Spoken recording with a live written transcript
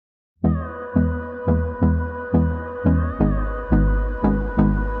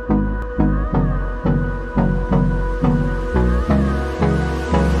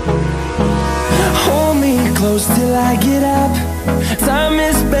close till I get up. Time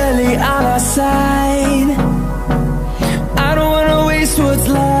is barely on our side. I don't wanna waste what's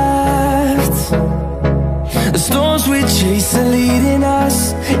left. The storms we chase are leading us,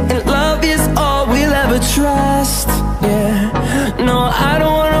 and love is all we'll ever trust. Yeah, no, I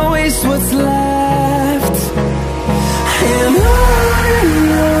don't wanna waste what's left. And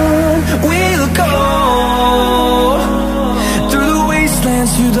on we'll go, through the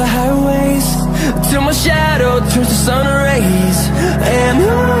wastelands, through the highways, till my shadow turns to sun rays. And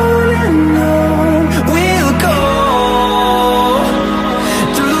on we'll go,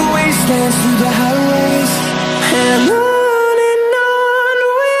 through the wastelands, through the highways, and on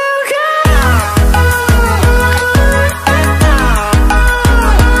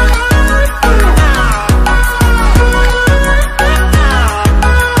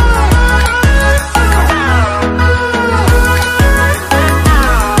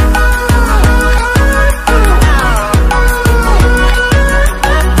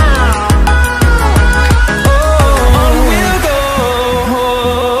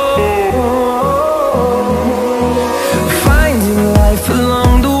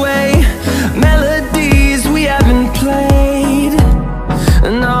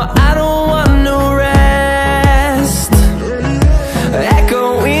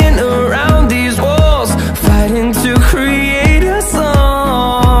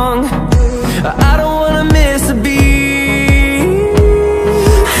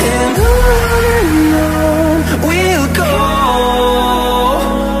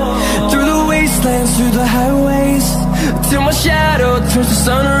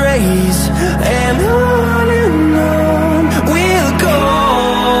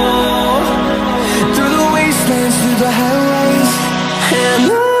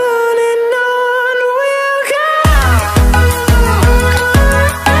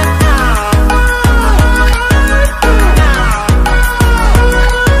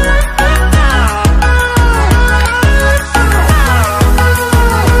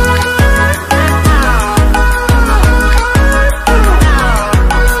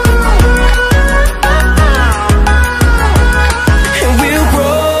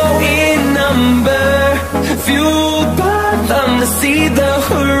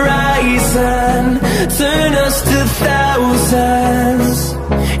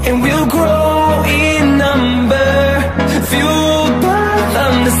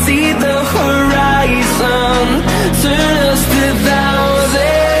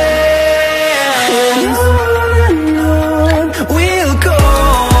we'll go.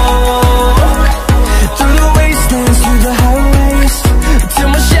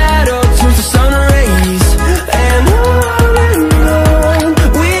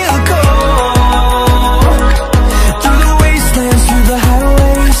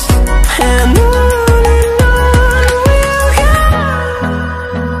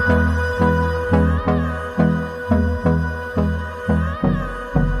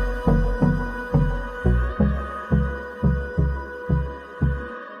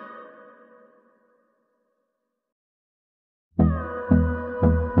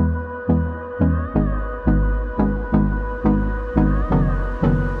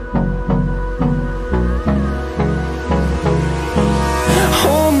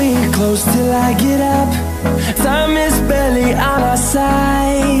 Till I get up, time is barely on our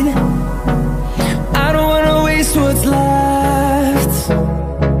side. I don't wanna waste what's left.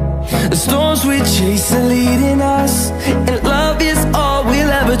 The storms we chase are leading us, and love is all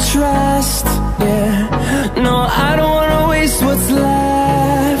we'll ever trust. Yeah, no, I don't wanna waste what's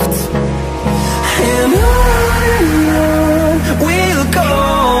left. And on we'll go,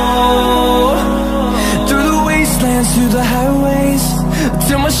 through the wastelands, through the highways,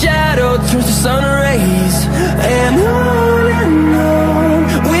 till my shadow turns to sun rays. And on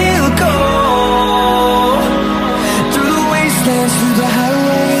we'll go, through the wastelands, through the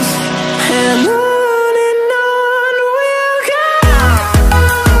highways, and on we'll go.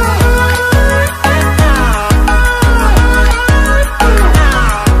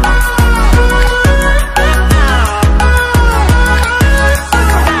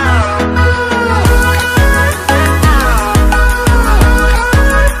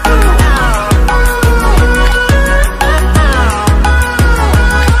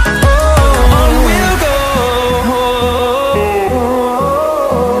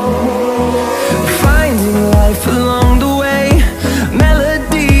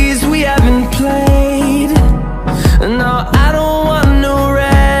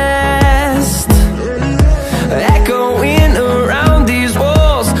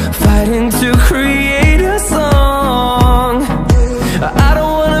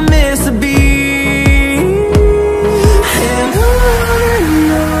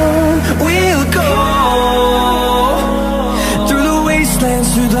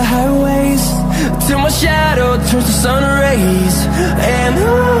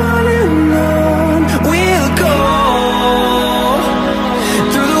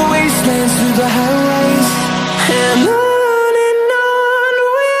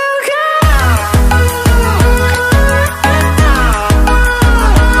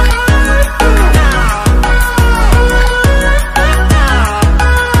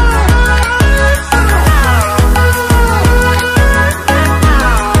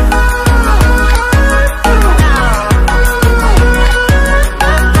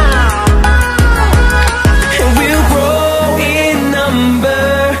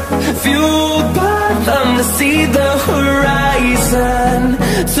 fueled by them to see the horizon,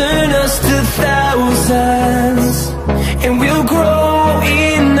 turn us to thousands, and we'll grow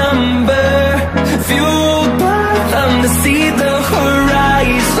in number. Fueled by them to see the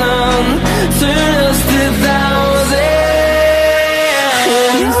horizon, turn us to thousands,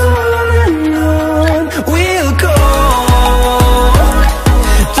 and on we'll go,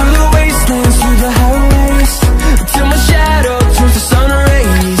 through the wastelands, through the highways, till my shadow turns to sun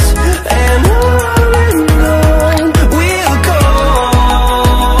rays. And on we'll go,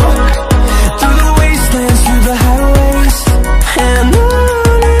 through the wastelands, through the highways, and on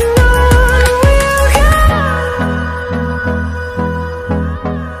we'll go.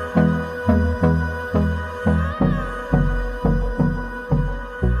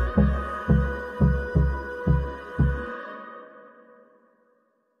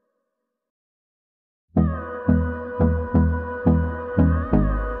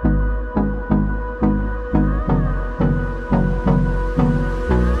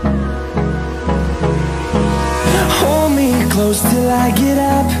 Hold me close till I get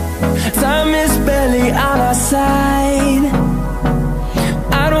up. Time is barely on our side.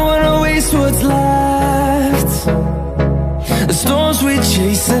 I don't wanna waste what's left. The storms we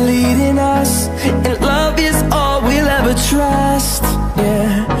chase are leading us, and love is all we'll ever trust.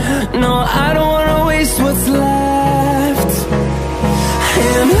 Yeah, no, I don't wanna waste what's left.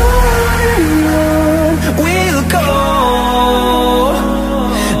 And on we'll go,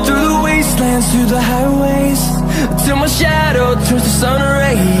 through the wastelands, through the highways, till my shadow turns to sun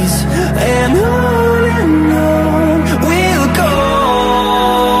rays. And